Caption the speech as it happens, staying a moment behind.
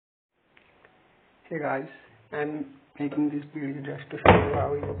Hey guys, I'm making this video just to show you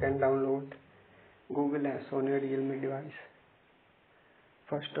how you can download Google Apps on your Realme device.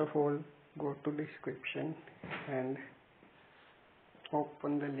 First of all, go to description and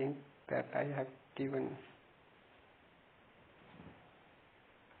open the link that I have given.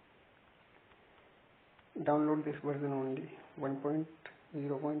 Download this version only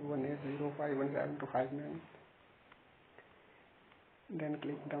 1.0.180517259. Then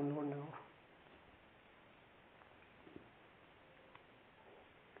click download now.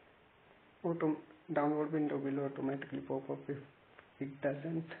 Download window will automatically pop up. If it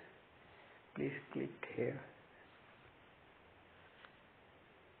doesn't, please click here.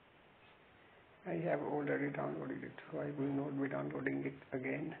 I have already downloaded it, so I will not be downloading it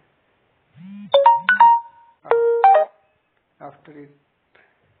again. After it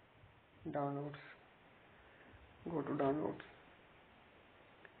downloads, go to downloads,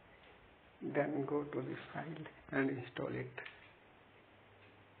 then go to this file and install it.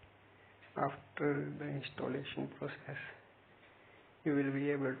 After the installation process, you will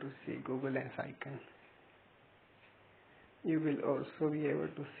be able to see Google Lens icon. You will also be able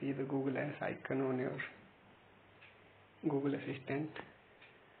to see the Google Lens icon on your Google Assistant.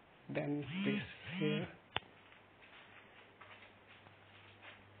 Then press here.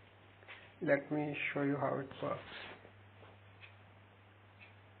 Let me show you how it works.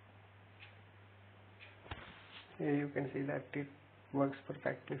 Here you can see that it works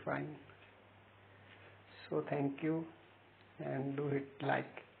perfectly fine. So thank you, and do hit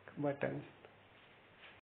like button.